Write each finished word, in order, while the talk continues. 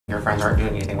Your friends aren't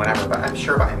doing anything, whatever, but I'm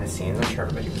sure behind the scenes, I'm sure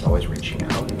everybody was always reaching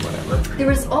out and whatever. There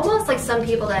was almost like some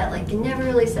people that like never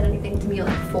really said anything to me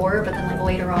like before, but then like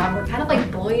later on were kind of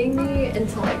like bullying me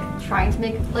into like trying to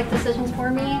make like decisions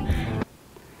for me.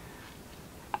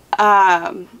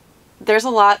 There's a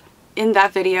lot in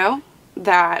that video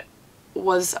that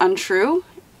was untrue,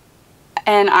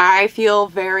 and I feel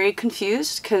very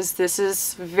confused because this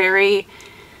is very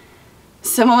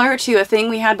similar to a thing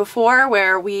we had before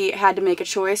where we had to make a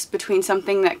choice between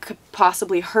something that could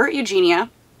possibly hurt Eugenia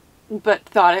but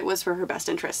thought it was for her best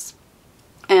interests.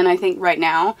 And I think right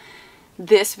now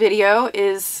this video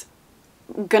is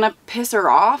gonna piss her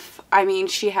off. I mean,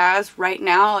 she has right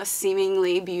now a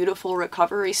seemingly beautiful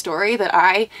recovery story that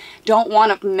I don't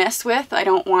want to mess with. I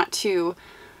don't want to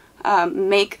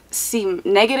make seem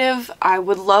negative. I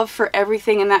would love for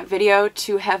everything in that video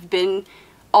to have been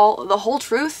the whole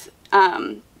truth,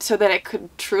 so that it could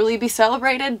truly be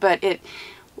celebrated, but it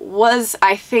was,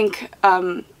 I think,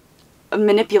 a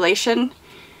manipulation.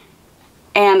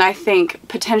 And I think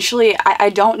potentially, I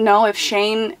don't know if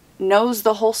Shane knows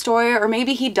the whole story, or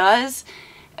maybe he does,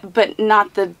 but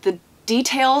not the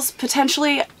details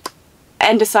potentially,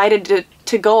 and decided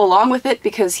to go along with it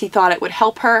because he thought it would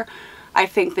help her. I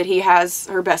think that he has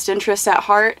her best interests at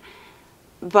heart,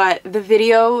 but the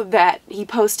video that he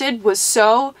posted was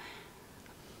so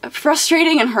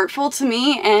frustrating and hurtful to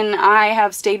me, and I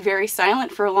have stayed very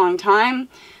silent for a long time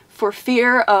for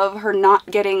fear of her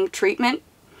not getting treatment.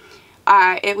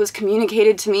 It was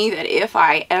communicated to me that if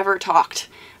I ever talked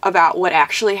about what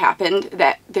actually happened,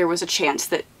 that there was a chance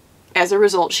that as a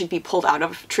result she'd be pulled out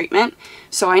of treatment.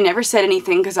 So I never said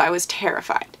anything because I was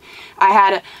terrified. I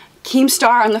had a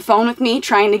Keemstar on the phone with me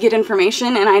trying to get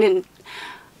information, and I didn't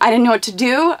know what to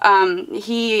do.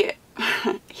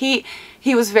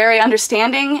 He was very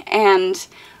understanding, and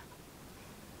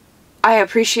I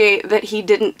appreciate that he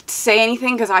didn't say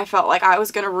anything because I felt like I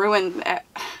was going to ruin that.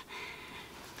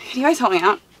 Can you guys help me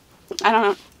out? I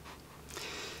don't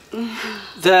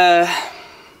know.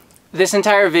 This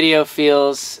entire video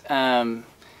feels,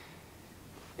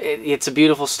 it's a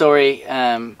beautiful story,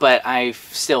 but I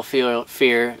still feel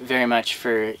fear very much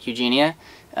for Eugenia.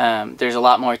 There's a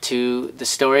lot more to the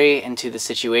story and to the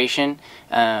situation.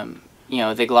 You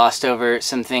know, they glossed over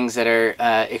some things that are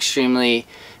extremely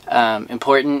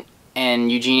important in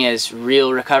Eugenia's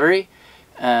real recovery.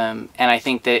 And I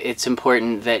think that it's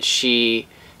important that she,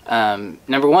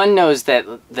 number one, knows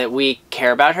that we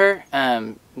care about her.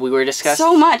 We were discussed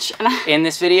so much in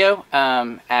this video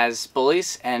as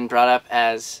bullies and brought up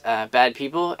as bad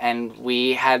people, and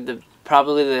we had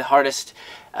probably the hardest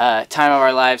time of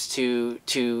our lives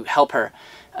to help her.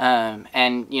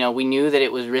 And you know, we knew that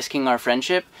it was risking our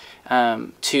friendship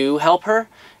to help her,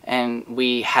 and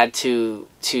we had to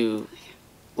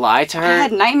lie to her. I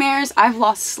had nightmares. I've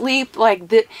lost sleep.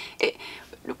 Like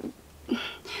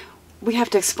we have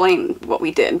to explain what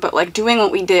we did, but like doing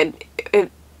what we did,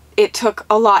 it took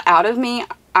a lot out of me.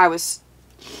 I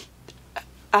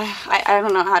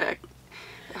don't know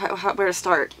where to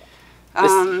start.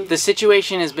 The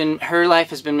situation has been, her life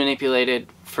has been manipulated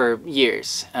for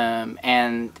years,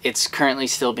 and it's currently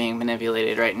still being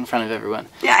manipulated right in front of everyone.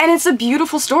 Yeah, and it's a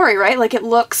beautiful story, right? Like, it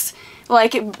looks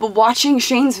like watching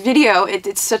Shane's video,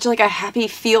 it's such like a happy,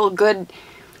 feel-good...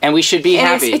 And we should be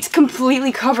happy. It's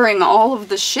completely covering all of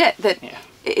the shit that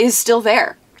is still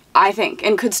there, I think,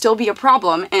 and could still be a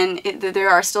problem, and there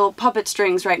are still puppet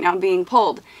strings right now being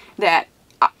pulled that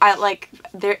I like,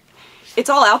 it's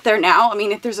all out there now. I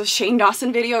mean, if there's a Shane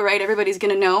Dawson video, right, everybody's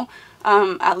gonna know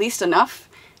at least enough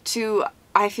to,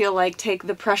 I feel like, take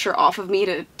the pressure off of me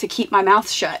to keep my mouth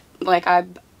shut. Like,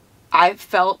 I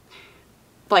felt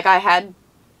like I had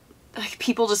like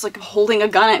people just like holding a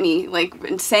gun at me, like,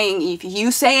 and saying, if you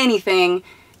say anything,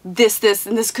 this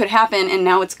and this could happen, and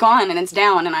now it's gone and it's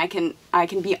down, and I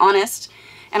can be honest,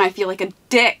 and I feel like a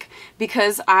dick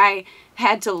because I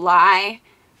had to lie,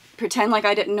 pretend like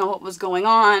I didn't know what was going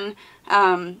on.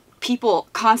 People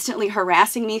constantly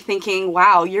harassing me, thinking,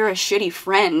 wow, you're a shitty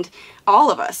friend. All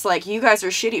of us, like, you guys are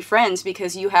shitty friends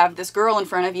because you have this girl in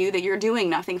front of you that you're doing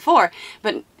nothing for.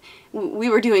 But we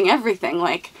were doing everything,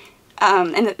 like,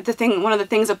 and one of the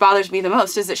things that bothers me the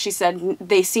most is that she said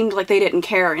they seemed like they didn't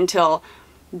care until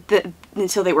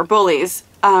they were bullies.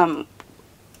 I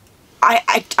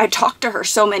talked to her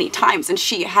so many times, and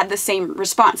she had the same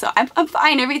response. I'm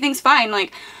fine, everything's fine,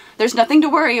 like, there's nothing to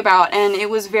worry about. And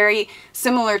it was very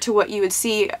similar to what you would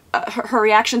see her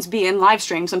reactions be in live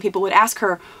streams when people would ask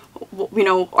her, you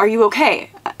know, are you okay?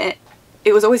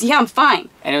 It was always, yeah, I'm fine.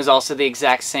 And it was also the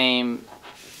exact same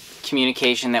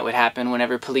communication that would happen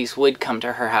whenever police would come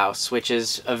to her house, which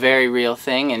is a very real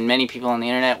thing, and many people on the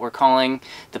internet were calling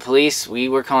the police. We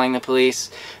were calling the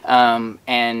police,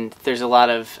 and there's a lot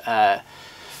of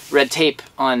red tape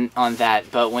on that,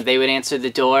 but when they would answer the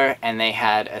door and they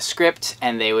had a script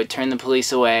and they would turn the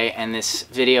police away, and this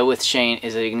video with Shane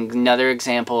is another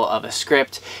example of a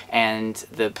script and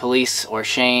the police or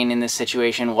Shane in this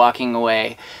situation walking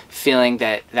away feeling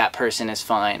that that person is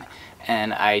fine,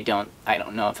 and I don't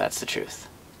know if that's the truth.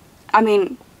 I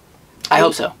mean, I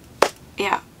hope so.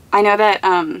 Yeah, I know that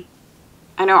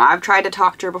I know I've tried to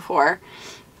talk to her before.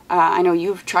 I know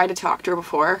you've tried to talk to her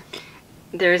before.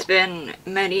 There's been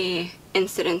many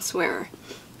incidents where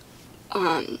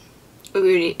I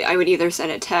would either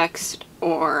send a text,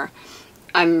 or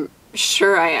I'm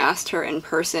sure I asked her in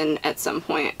person at some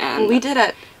point, and we did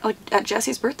it at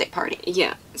Jesse's birthday party.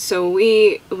 Yeah, so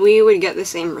we would get the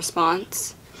same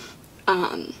response,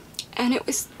 and it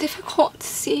was difficult to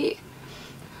see,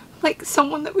 like,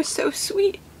 someone that was so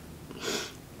sweet,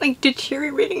 like,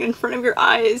 deteriorating in front of your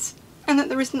eyes, and that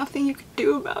there was nothing you could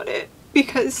do about it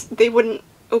because they wouldn't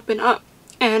open up.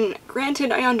 And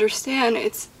granted, I understand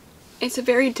it's a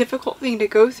very difficult thing to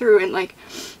go through, and like,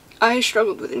 I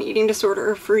struggled with an eating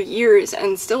disorder for years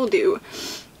and still do,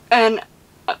 and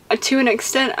to an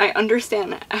extent I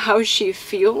understand how she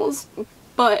feels,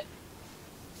 but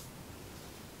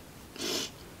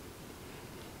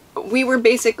we were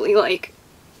basically like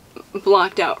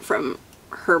blocked out from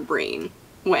her brain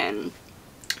when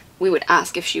we would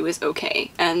ask if she was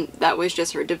okay, and that was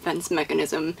just her defense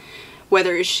mechanism,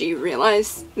 whether she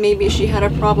realized maybe she had a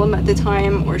problem at the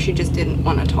time or she just didn't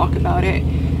want to talk about it.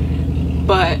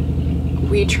 But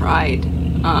we tried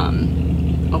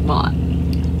a lot.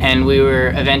 And we were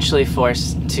eventually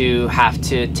forced to have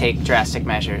to take drastic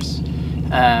measures.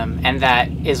 And that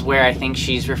is where I think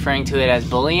she's referring to it as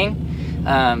bullying.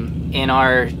 In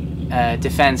our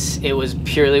defense, it was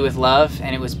purely with love,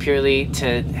 and it was purely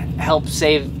to help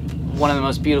save one of the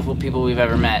most beautiful people we've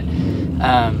ever met.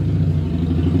 I'll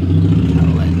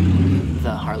let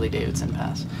the Harley Davidson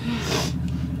pass.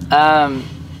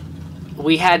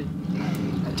 We had...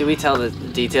 Do we tell the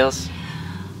details?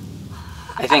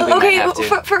 I think we might have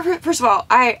to. First of all,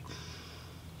 I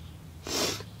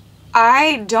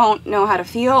don't know how to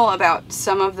feel about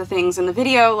some of the things in the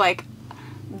video, like,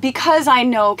 because I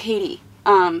know Katie.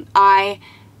 I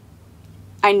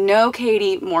know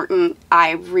Katie Morton.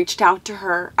 I reached out to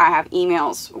her. I have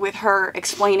emails with her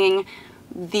explaining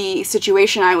the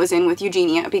situation I was in with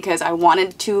Eugenia because I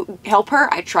wanted to help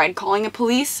her. I tried calling the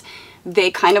police.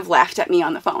 They kind of laughed at me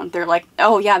on the phone. They're like,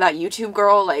 oh yeah, that YouTube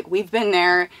girl, like, we've been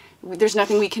there. There's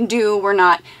nothing we can do. We're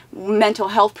not mental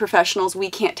health professionals.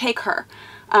 We can't take her.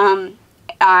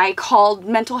 I called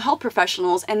mental health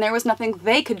professionals, and there was nothing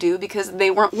they could do because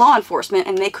they weren't law enforcement,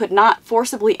 and they could not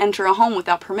forcibly enter a home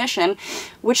without permission,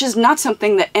 which is not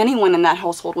something that anyone in that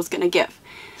household was going to give.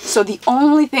 So the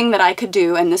only thing that I could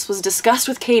do, and this was discussed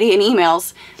with Katie in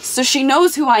emails, so she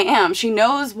knows who I am, she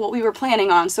knows what we were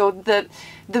planning on, so the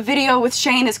video with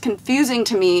Shane is confusing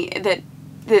to me,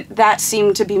 that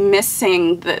seemed to be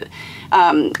missing, that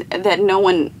no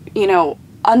one, you know,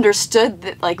 understood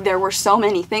that, like, there were so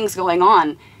many things going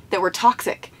on that were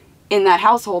toxic in that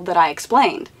household that I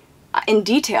explained in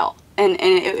detail, and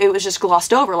it was just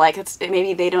glossed over, like,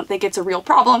 maybe they don't think it's a real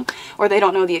problem, or they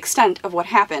don't know the extent of what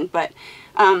happened. But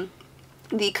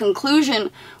the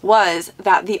conclusion was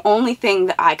that the only thing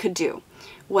that I could do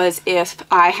was if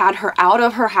I had her out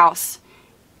of her house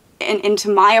and into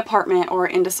my apartment or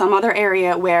into some other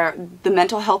area where the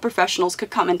mental health professionals could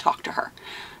come and talk to her,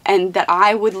 and that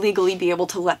I would legally be able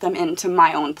to let them into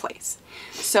my own place.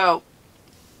 So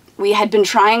we had been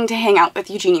trying to hang out with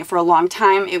Eugenia for a long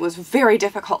time. It was very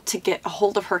difficult to get a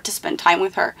hold of her, to spend time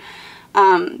with her.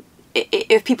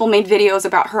 If people made videos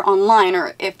about her online,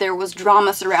 or if there was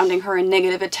drama surrounding her and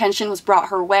negative attention was brought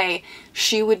her way,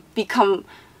 she would become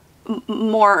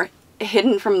more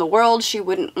hidden from the world. She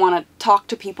wouldn't want to talk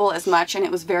to people as much, and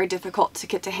it was very difficult to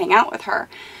get to hang out with her.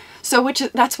 So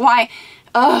that's why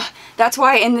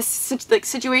in this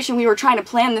situation we were trying to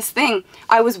plan this thing,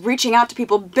 I was reaching out to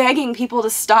people, begging people to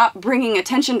stop bringing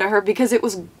attention to her, because it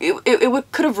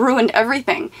could have ruined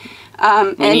everything.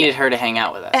 We needed her to hang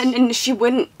out with us. And she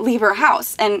wouldn't leave her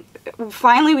house. And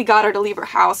finally we got her to leave her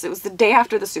house. It was the day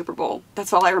after the Super Bowl.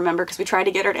 That's all I remember, because we tried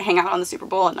to get her to hang out on the Super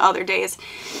Bowl and other days.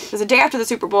 It was the day after the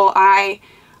Super Bowl. I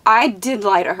did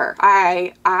lie to her.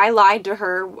 I lied to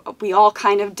her. We all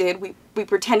kind of did. We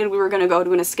pretended we were going to go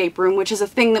to an escape room, which is a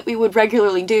thing that we would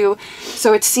regularly do.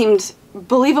 So it seemed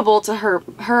believable to her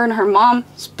and her mom.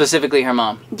 Specifically her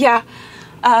mom. Yeah.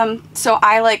 So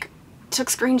I took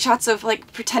screenshots of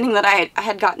like pretending that I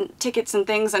had gotten tickets and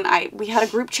things, and we had a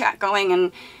group chat going,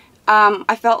 and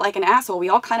I felt like an asshole. We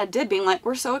all kind of did, being like,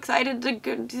 we're so excited to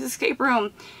go to the escape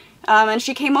room. And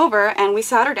she came over and we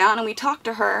sat her down and we talked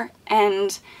to her,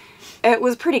 and it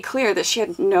was pretty clear that she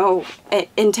had no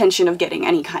intention of getting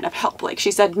any kind of help. Like,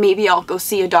 she said, maybe I'll go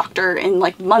see a doctor in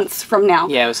like months from now.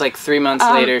 Yeah, it was like 3 months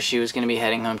later she was going to be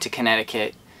heading home to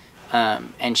Connecticut,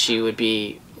 and she would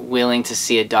be willing to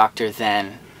see a doctor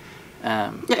then.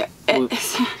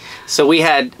 So we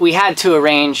had to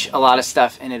arrange a lot of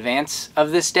stuff in advance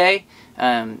of this day.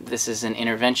 This is an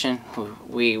intervention.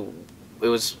 It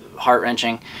was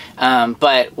heart-wrenching,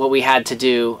 but what we had to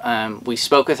do, we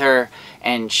spoke with her,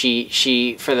 and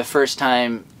she for the first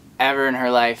time ever in her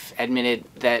life admitted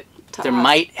that there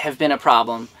might have been a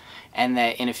problem, and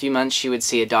that in a few months she would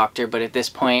see a doctor, but at this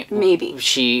point maybe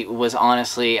she was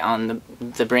honestly on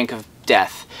the brink of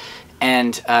death.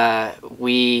 And I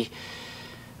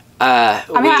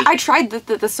tried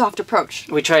the soft approach.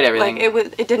 We tried everything.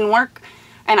 Like, it didn't work,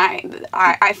 and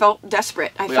I felt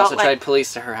desperate. We also tried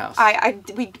police to her house.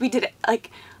 We did it. Like,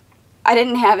 I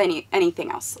didn't have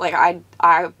anything else. Like,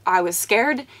 I was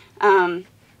scared.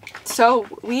 So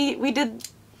we did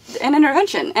an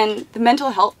intervention, and the mental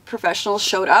health professionals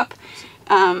showed up.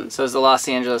 So it was the Los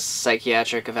Angeles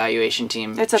Psychiatric Evaluation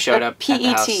Team showed up PET, at the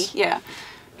house. yeah.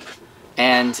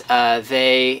 And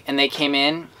they came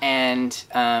in, and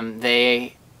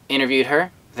they interviewed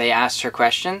her. They asked her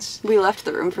questions. We left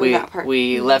the room for that part.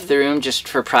 We left the room just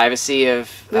for privacy of...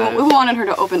 We wanted her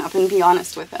to open up and be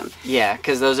honest with them. Yeah,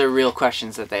 because those are real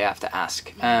questions that they have to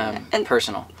ask. And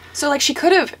personal. So, like, she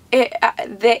could have...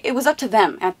 It was up to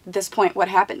them at this point what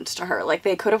happened to her. Like,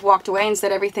 they could have walked away and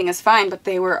said everything is fine, but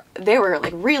they were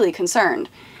like, really concerned.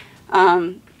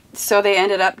 So they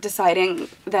ended up deciding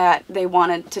that they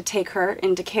wanted to take her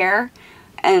into care,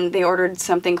 and they ordered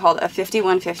something called a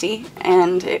 5150,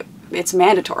 and it's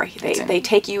mandatory. They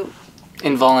take you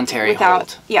involuntary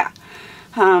without, hold. Yeah.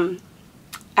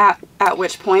 At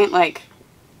which point, like,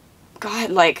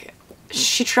 God, like,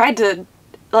 she tried to,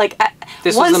 like,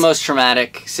 this was the most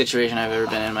traumatic situation I've ever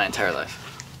been in my entire life.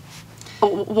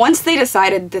 Once they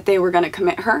decided that they were going to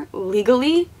commit her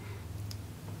legally,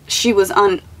 she was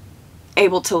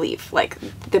unable to leave. Like,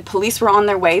 the police were on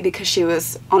their way because she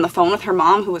was on the phone with her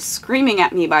mom, who was screaming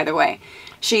at me, by the way.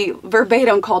 She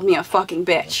verbatim called me a fucking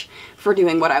bitch for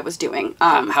doing what I was doing.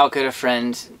 How could a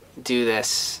friend do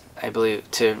this, I believe,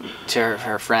 to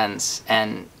her friends?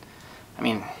 And, I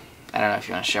mean, I don't know if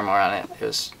you want to share more on it. It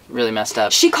was really messed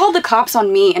up. She called the cops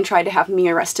on me and tried to have me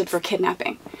arrested for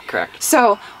kidnapping. Correct.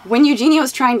 So, when Eugenia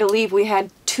was trying to leave, we had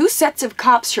 2 sets of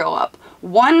cops show up.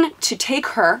 One to take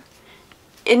her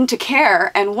into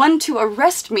care, and one to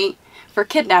arrest me for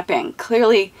kidnapping.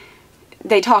 Clearly,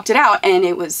 they talked it out, and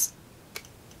it was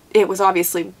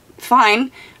obviously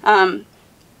fine. But,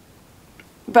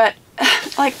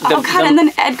 like, oh God, and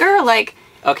then Edgar, like...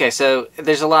 Okay, so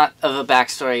there's a lot of a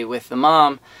backstory with the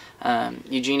mom.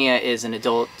 Eugenia is an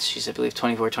adult. She's, I believe,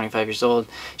 24, 25 years old.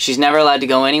 She's never allowed to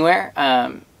go anywhere.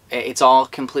 It's all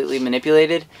completely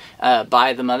manipulated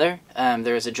by the mother.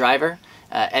 There is a driver,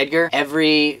 Edgar.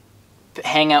 Every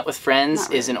hangout with friends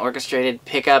is an orchestrated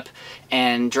pickup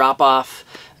and drop-off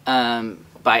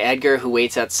by Edgar, who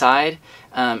waits outside.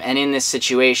 And in this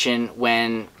situation,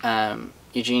 when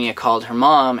Eugenia called her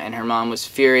mom, and her mom was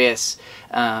furious,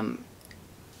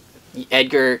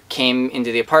 Edgar came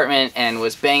into the apartment and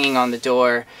was banging on the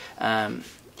door.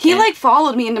 He, like,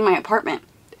 followed me into my apartment.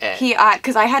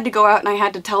 Because I had to go out and I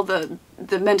had to tell the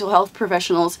mental health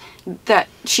professionals that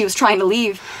she was trying to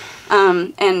leave.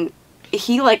 And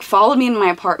he, like, followed me into my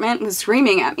apartment and was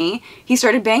screaming at me. He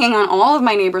started banging on all of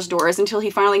my neighbors' doors until he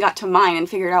finally got to mine and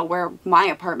figured out where my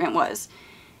apartment was.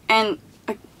 And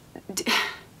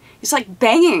he's, like,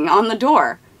 banging on the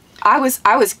door. I was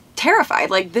terrified.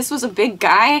 Like, this was a big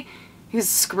guy. He was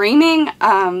screaming.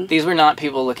 These were not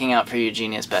people looking out for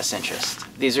Eugenia's best interest.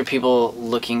 These are people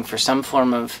looking for some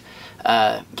form of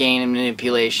gain and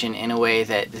manipulation in a way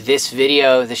that this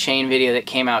video, the Shane video that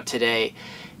came out today,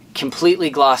 completely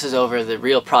glosses over the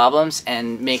real problems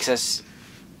and makes us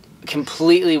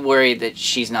completely worried that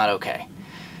she's not okay.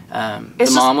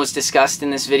 The mom was discussed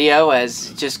in this video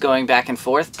as just going back and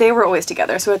forth. They were always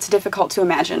together, so it's difficult to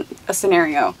imagine a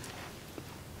scenario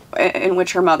in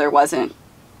which her mother wasn't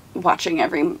watching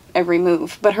every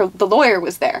move. But the lawyer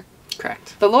was there.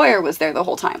 Correct. The lawyer was there the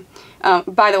whole time.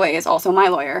 By the way, is also my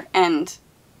lawyer, and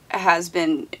has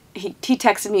been... He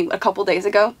texted me a couple days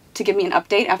ago to give me an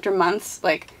update after months.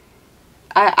 Like,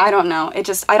 I don't know. It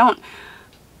just... I don't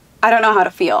know how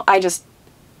to feel.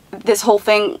 This whole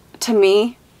thing, to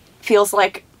me, feels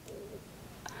like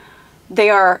they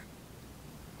are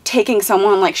taking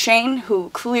someone like Shane, who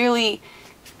clearly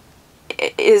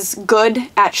is good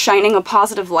at shining a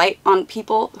positive light on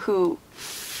people who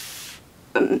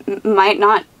might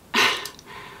not,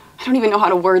 I don't even know how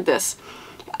to word this.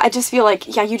 I just feel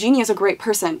like, yeah, Eugenia is a great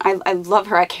person. I love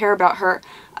her. I care about her.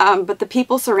 But the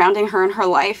people surrounding her in her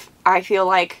life, I feel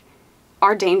like,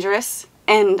 are dangerous.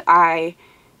 And I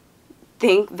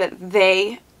think that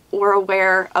they were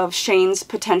aware of Shane's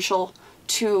potential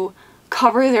to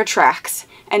cover their tracks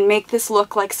and make this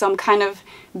look like some kind of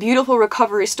beautiful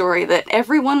recovery story that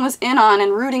everyone was in on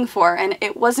and rooting for. And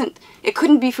it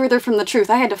couldn't be further from the truth.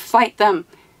 I had to fight them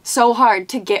so hard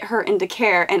to get her into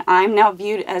care, and I'm now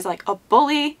viewed as like a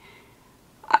bully.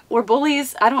 We're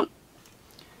bullies.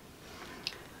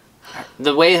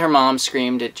 The way her mom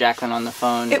screamed at Jacqueline on the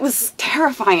phone, it was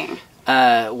terrifying.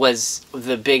 Was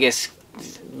the biggest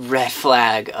red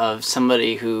flag of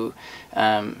somebody who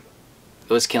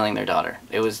was killing their daughter.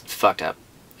 It was fucked up.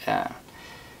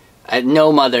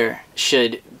 No mother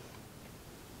should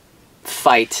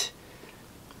fight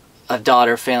a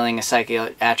daughter failing a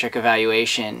psychiatric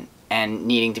evaluation and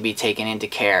needing to be taken into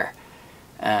care.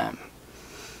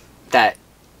 That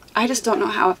I just don't know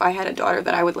how, if I had a daughter,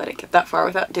 that I would let it get that far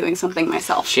without doing something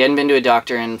myself. She hadn't been to a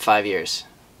doctor in 5 years.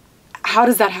 How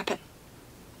does that happen?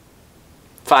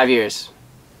 5 years.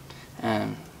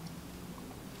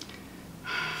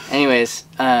 Anyways,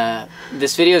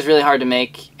 this video is really hard to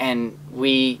make, and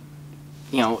the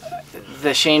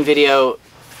Shane video,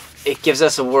 it gives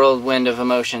us a whirlwind of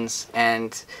emotions,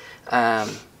 and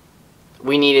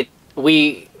we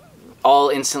all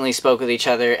instantly spoke with each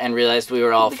other and realized we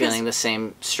were all feeling the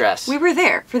same stress. We were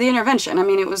there for the intervention. I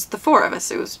mean, it was the four of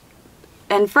us. It was,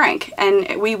 and Frank,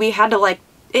 and we had to like,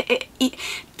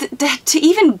 to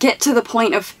even get to the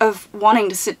point of wanting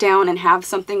to sit down and have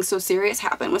something so serious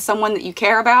happen with someone that you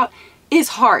care about is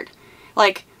hard.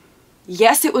 Like,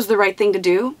 yes, it was the right thing to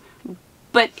do,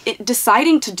 but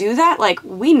deciding to do that, like,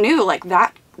 we knew, like,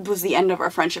 that was the end of our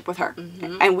friendship with her,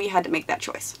 and we had to make that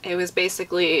choice. It was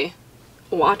basically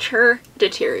watch her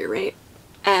deteriorate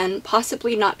and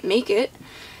possibly not make it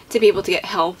to be able to get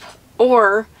help,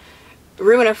 or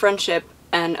ruin a friendship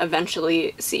and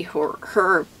eventually see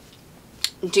her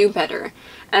do better.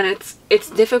 And it's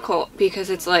difficult because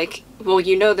it's like, well,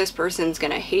 you know this person's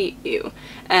gonna hate you,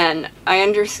 and I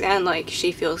understand, like,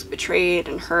 she feels betrayed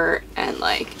and hurt, and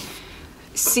like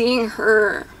seeing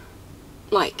her,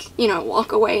 like, you know,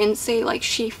 walk away and say, like,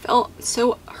 she felt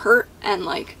so hurt and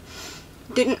like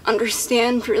didn't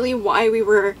understand really why we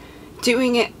were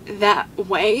doing it that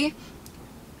way.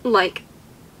 Like,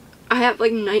 I have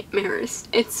like nightmares.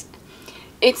 It's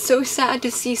so sad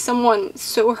to see someone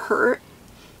so hurt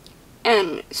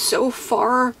and so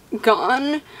far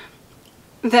gone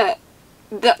that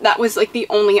was like the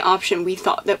only option we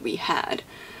thought that we had.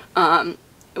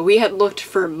 We had looked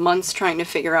for months trying to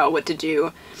figure out what to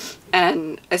do,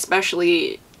 and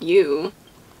especially you,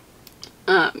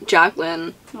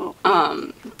 Jacqueline,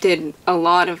 did a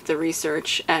lot of the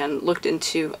research and looked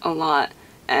into a lot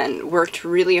and worked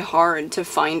really hard to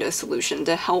find a solution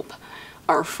to help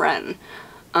our friend.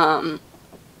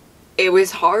 It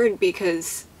was hard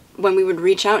because when we would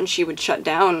reach out and she would shut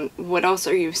down, what else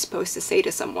are you supposed to say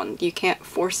to someone? You can't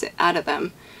force it out of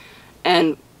them.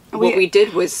 And what we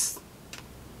did was,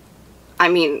 I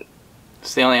mean,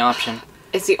 it's the only option.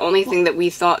 It's the only thing that we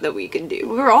thought that we could do.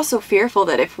 We were also fearful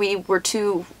that if we were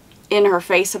too in her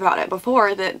face about it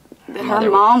before, that her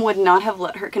mom would not have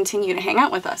let her continue to hang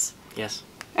out with us. Yes.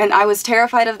 And I was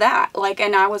terrified of that. Like,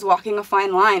 and I was walking a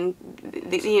fine line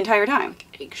the entire time.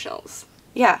 Eggshells.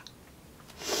 Yeah.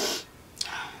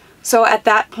 So at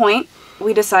that point,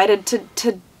 we decided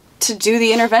to do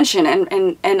the intervention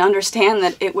and understand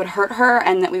that it would hurt her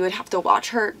and that we would have to watch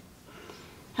her.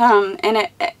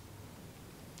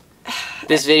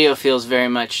 This video feels very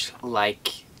much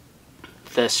like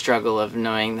the struggle of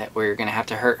knowing that we're going to have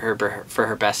to hurt her for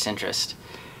her best interest.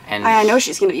 And I know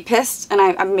she's going to be pissed,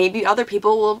 and maybe other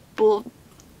people will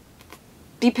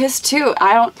be pissed too.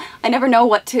 I never know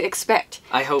what to expect.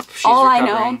 I hope she's All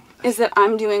recovering. I know is that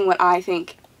I'm doing what I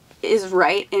think is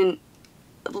right, and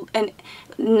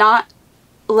not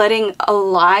letting a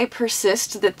lie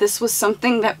persist that this was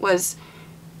something that was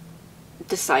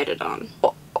Decided on.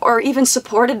 Or even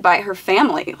supported by her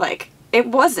family. Like, it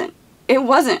wasn't. It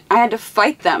wasn't. I had to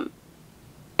fight them.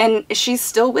 And she's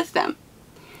still with them.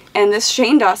 And this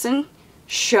Shane Dawson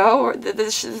show, or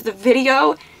the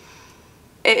video,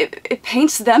 it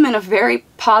paints them in a very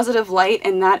positive light,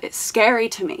 and that is scary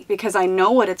to me because I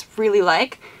know what it's really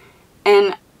like,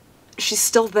 and she's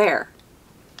still there.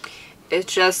 It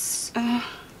just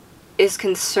is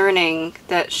concerning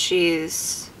that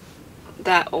she's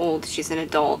that old. She's an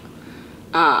adult.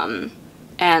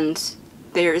 And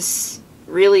there's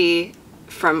really,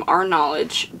 from our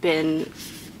knowledge, been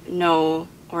no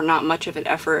or not much of an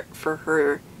effort for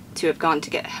her to have gone to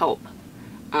get help.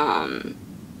 And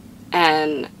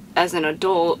as an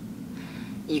adult,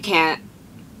 you can't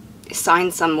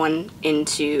sign someone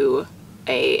into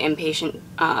a inpatient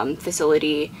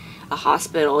facility, a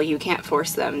hospital. You can't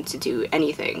force them to do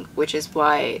anything, which is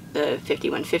why the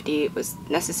 5150 was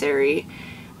necessary.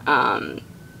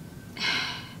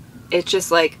 It's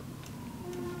just like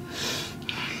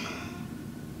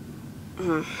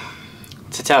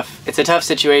it's a tough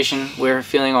situation. We're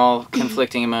feeling all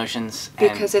conflicting emotions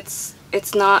because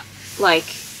it's not like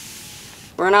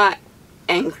we're not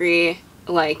angry.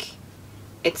 Like,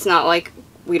 it's not like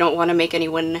we don't want to make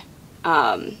anyone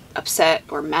upset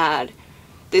or mad.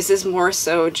 This is more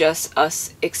so just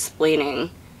us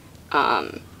explaining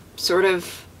sort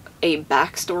of a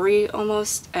backstory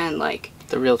almost, and like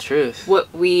the real truth.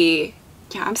 What we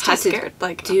I'm still scared.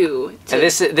 Like, do.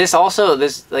 This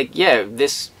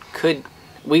could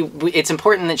it's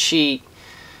important that she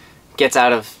gets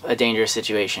out of a dangerous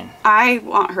situation. I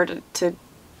want her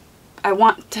I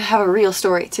want to have a real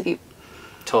story to be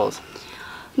told.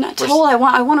 Not told. I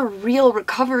want a real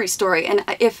recovery story. And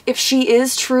if she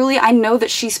is truly, I know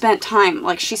that she spent time.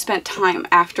 Like, she spent time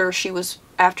after she was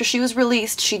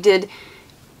released. She did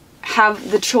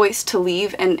have the choice to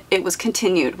leave, and it was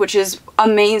continued, which is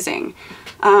amazing.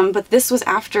 But this was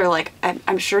after, like,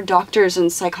 I'm sure doctors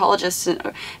and psychologists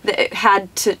that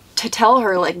had to tell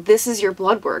her, like, this is your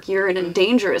blood work. You're in a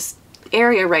dangerous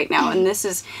area right now, and this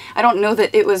is, I don't know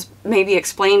that it was maybe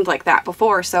explained like that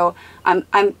before, so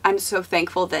I'm so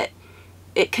thankful that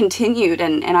it continued,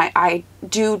 and I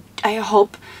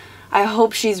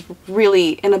hope she's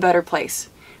really in a better place.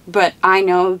 But I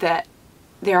know that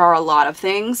there are a lot of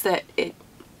things that it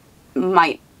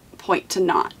might point to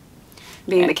not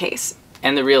being the case.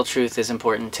 And the real truth is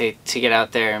important to get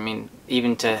out there. I mean,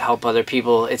 even to help other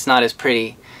people, it's not as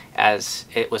pretty as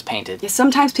it was painted. Yeah,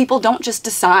 sometimes people don't just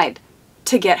decide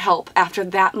to get help after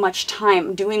that much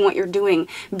time doing what you're doing,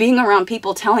 being around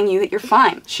people telling you that you're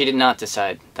fine. She did not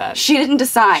decide that. She didn't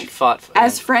decide. She fought for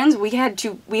As friends, we had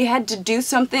to do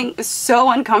something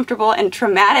so uncomfortable and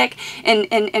traumatic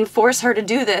and force her to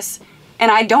do this.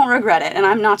 And I don't regret it, and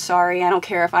I'm not sorry. I don't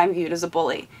care if I'm viewed as a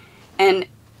bully. And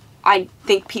I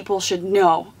think people should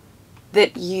know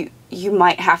that you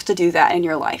might have to do that in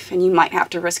your life, and you might have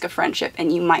to risk a friendship,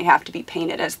 and you might have to be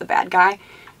painted as the bad guy.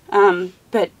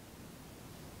 But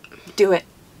do it.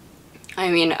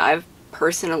 I mean, I've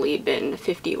personally been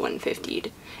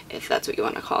 5150'd, if that's what you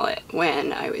want to call it,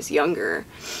 when I was younger.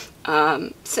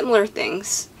 Similar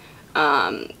things.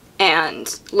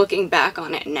 And looking back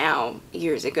on it now,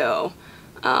 years ago,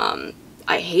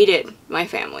 I hated my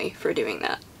family for doing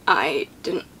that. I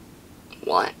didn't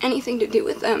want anything to do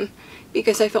with them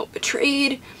because I felt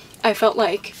betrayed. I felt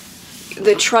like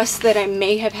the trust that I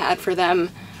may have had for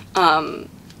them,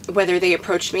 whether they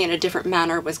approached me in a different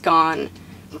manner, was gone.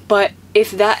 But if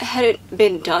that hadn't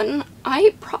been done,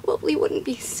 I probably wouldn't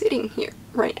be sitting here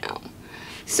right now.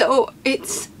 So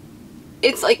it's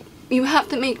like you have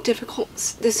to make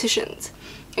difficult decisions.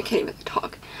 I can't even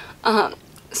talk.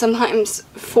 Sometimes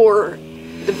for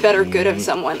the better good of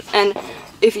someone. And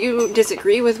if you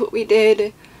disagree with what we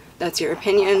did, that's your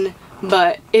opinion.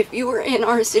 But if you were in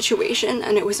our situation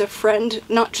and it was a friend,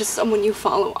 not just someone you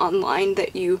follow online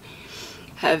that you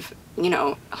have,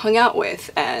 hung out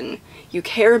with and you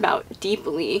care about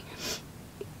deeply,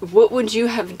 what would you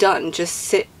have done? Just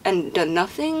sit and done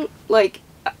nothing? Like,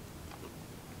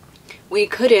 we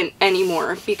couldn't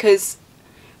anymore because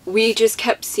we just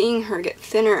kept seeing her get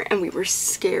thinner and we were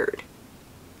scared.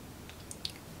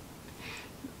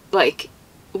 Like,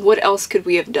 what else could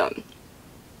we have done?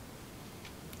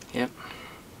 Yep.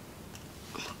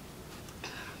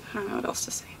 I don't know what else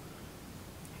to say.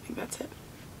 I think that's it.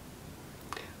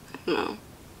 I don't know.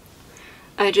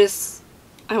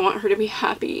 I want her to be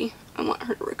happy. I want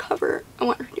her to recover. I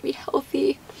want her to be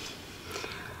healthy.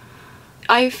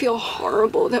 I feel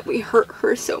horrible that we hurt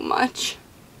her so much.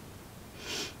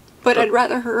 But I'd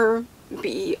rather her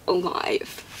be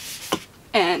alive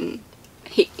and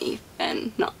hate me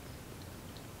than not.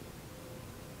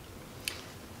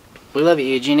 We love you,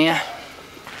 Eugenia.